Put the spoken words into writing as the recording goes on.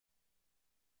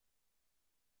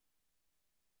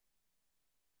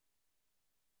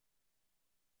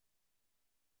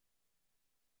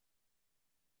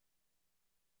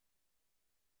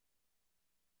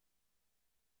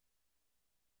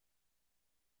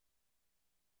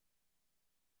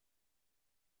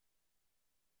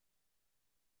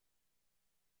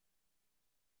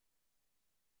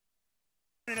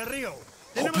En el río.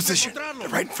 Hold position. They're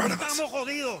right in front of us. Estamos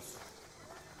jodidos.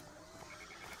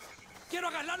 Quiero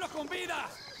agarrarlos con vida.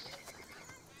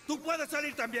 Tú puedes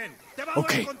salir también. Te vamos a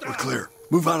Okay, encontrar. we're clear.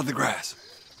 Move out of the grass.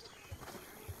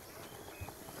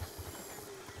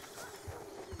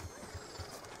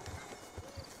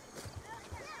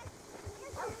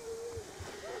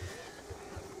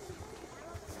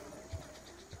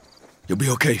 You'll be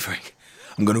okay, Frank.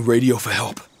 I'm gonna radio for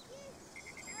help.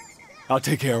 I'll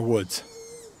take care of Woods.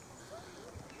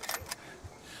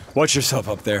 Watch yourself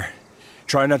up there.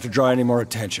 Try not to draw any more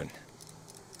attention.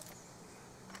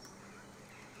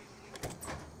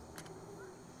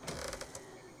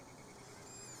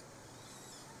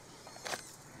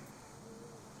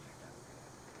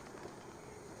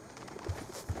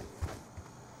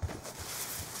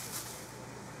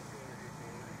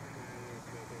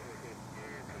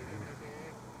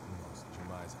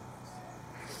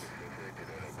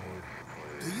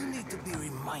 Do you need to be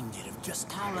reminded of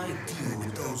just how I deal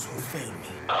with those who fail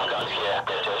me?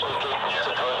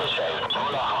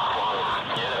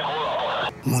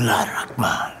 Mullah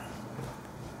Rahman.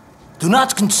 Do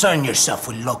not concern yourself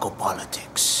with local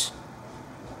politics.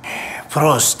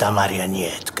 Prosta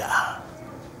marionetka.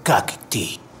 Как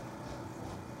ты.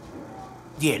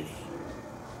 Делай.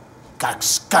 Как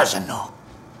сказано.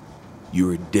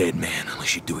 You're a dead man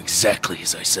unless you do exactly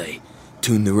as I say.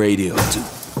 Tune the radio to...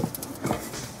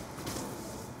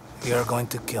 You're going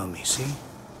to kill me, see?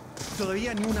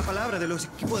 Todavía ni una palabra de los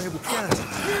equipos de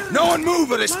búsqueda. No one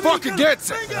move or this fucker gets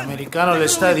it! El americano le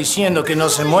está diciendo que no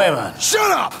se muevan.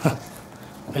 Shut up!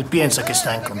 Él piensa que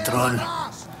está en control,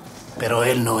 pero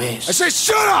él no es. I said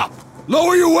shut up!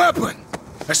 Lower your weapon!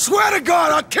 I swear to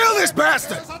God, I'll kill this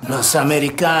bastard! Los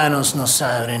americanos no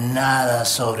saben nada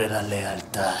sobre la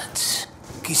lealtad.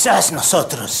 Quizás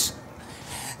nosotros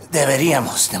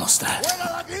deberíamos demostrar.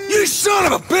 You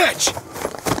son of a bitch!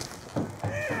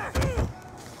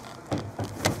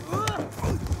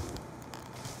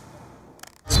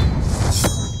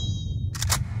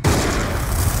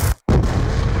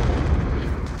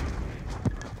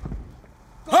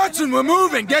 Hudson, we're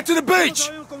moving! Get to the beach!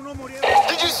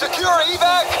 Did you secure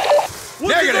evac?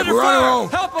 Negative, we're on our own!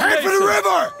 Head for the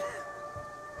river!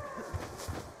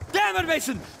 Damn it,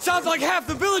 Mason! Sounds like half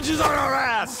the village is on our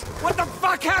ass! What the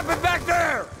fuck happened back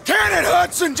there? Can it,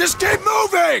 Hudson? Just keep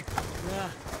moving! Yeah.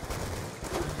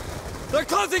 They're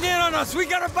closing in on us! We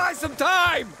gotta buy some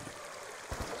time!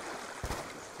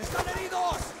 Están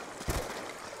heridos!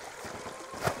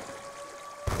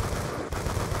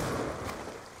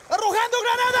 ¡Arrojando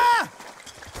granada!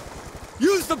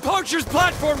 Use the poacher's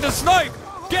platform to snipe!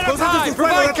 Get up high!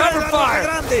 Provide cover fire!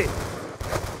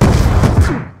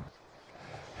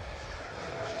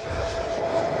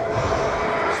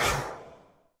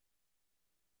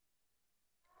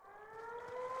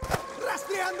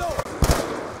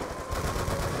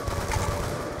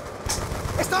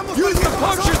 Use the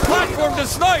poacher's platform to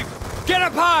snipe! Get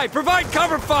up high! Provide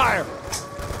cover fire!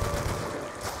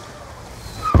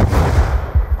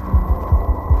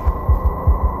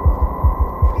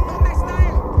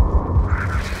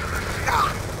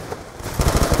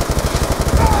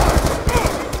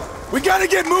 We gotta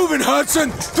get moving,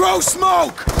 Hudson! Throw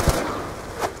smoke!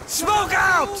 Smoke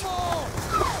out!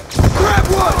 Grab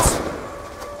Woods!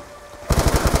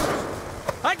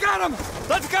 I got him!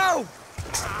 Let's go!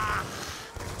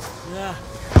 Yeah.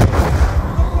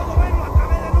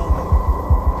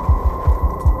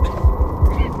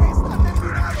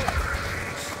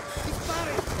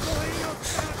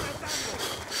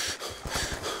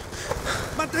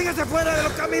 Manténgase fuera de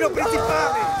los caminos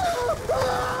principales.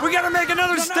 We gotta make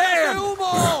another stand!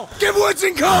 Give Woods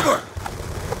cover!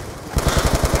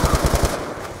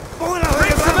 Bring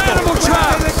some animal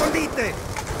traps!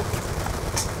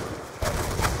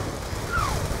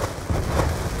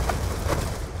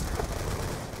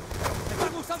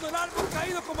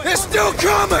 They're still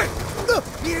coming!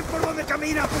 Miren por donde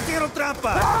camina, pusieron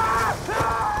trampa.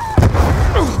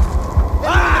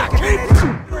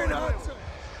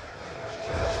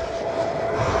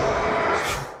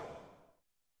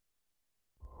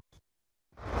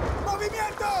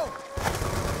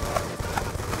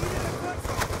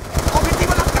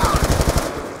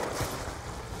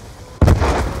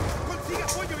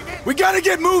 We gotta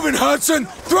get moving, Hudson!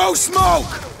 Throw smoke!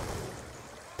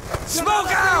 Smoke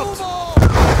out!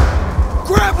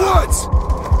 Grab Woods!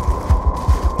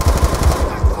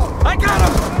 I got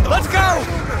him! Let's go!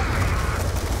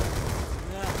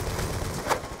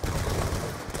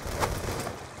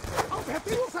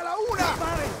 ¡Objetivos a la una!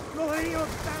 ¡Paren! ¡Los heridos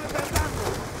están atacando!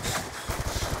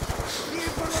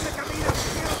 ¡Miren por donde camina!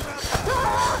 ¡Pusieron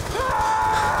trampa!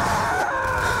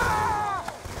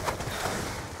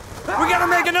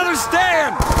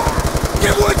 stand!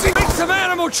 Get what's in... Make some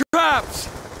animal traps!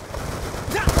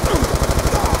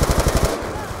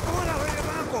 Ahora voy de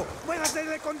banco. Muévase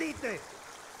del escondite.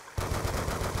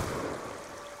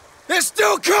 They're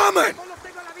still coming! No los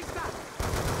tengo a la vista.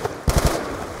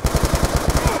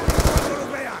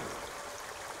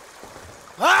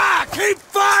 Ah! Keep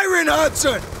firing,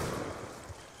 Hudson!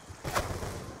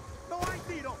 No hay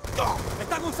tiro.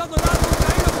 Están usando el árbol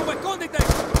caído como escondite.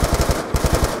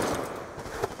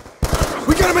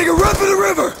 We gotta make a run for the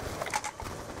river!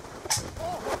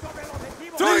 Ojo sobre el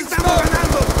objetivo. Throwing Estamos smoke!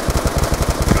 ganando.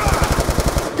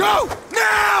 Go!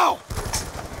 Now!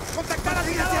 Contactar a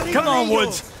tirador. Come on,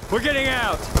 Woods. We're getting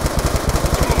out.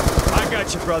 I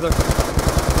got you, brother.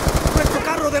 Nuestro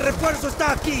carro de refuerzo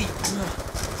está aquí.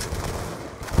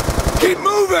 Keep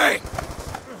moving!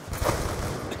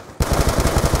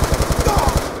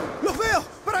 ¡Los veo!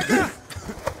 ¡Para acá!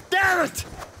 Damn it!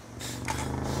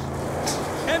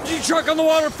 MG truck on the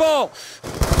waterfall!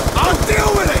 I'll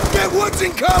deal with it! Get Woods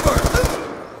in cover!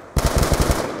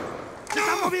 ¡Se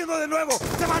están moviendo de nuevo!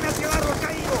 ¡Se van hacia el árbol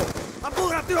caído!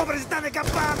 ¡Apúrate, hombre! ¡Se están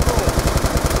escapando!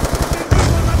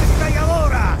 ¡Tenemos la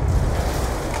ametralladora!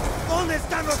 ¿Dónde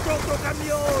está nuestro otro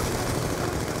camión?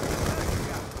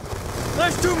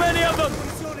 There's too many of them!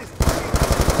 ¡Municiones!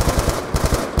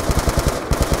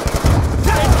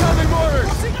 Incoming mortars!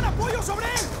 ¡Consigan apoyo sobre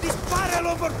él! ¡Dispare a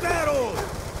los morteros!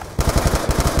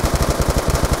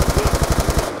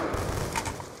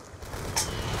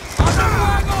 ¡Hasta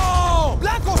luego!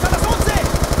 ¡Blancos, a las 11!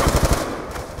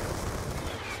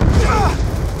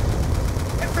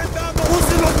 ¡Enfrentando!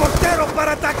 ¡Usen los morteros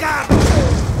para atacar!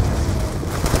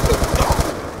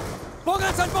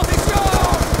 ¡Pónganse en posición!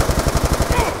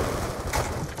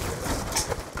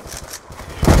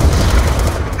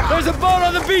 There's a boat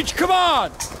on the beach, come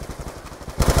on!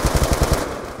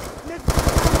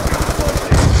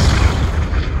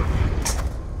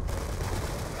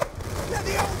 ¡Le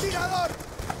di a un tirador!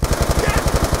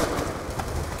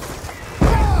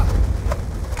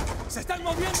 ¡Se están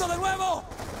moviendo de nuevo!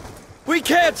 We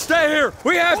can't stay here!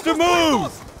 We have to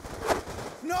move!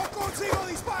 ¡No consigo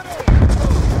disparo!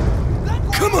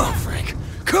 Come on, Frank!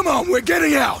 Come on, we're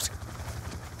getting out!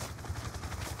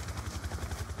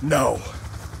 No.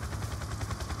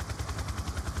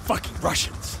 Fucking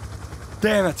Russians.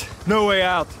 Damn it, no way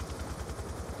out.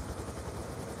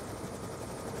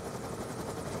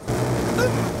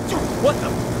 What the?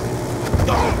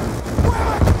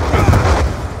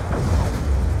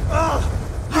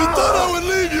 You thought I would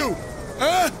leave you,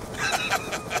 huh?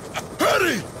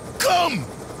 Hurry! Come!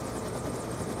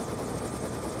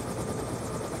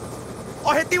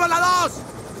 ¡Objetivo a la 2!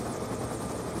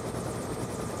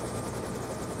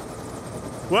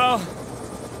 Well,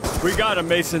 we got him,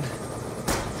 Mason.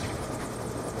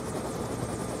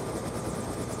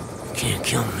 Can't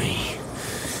kill me.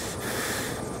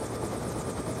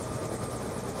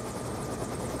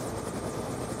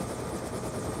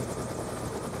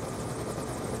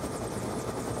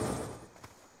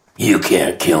 You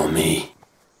can't kill me.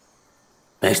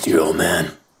 Thanks to your old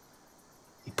man.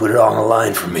 He put it all on the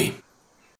line for me.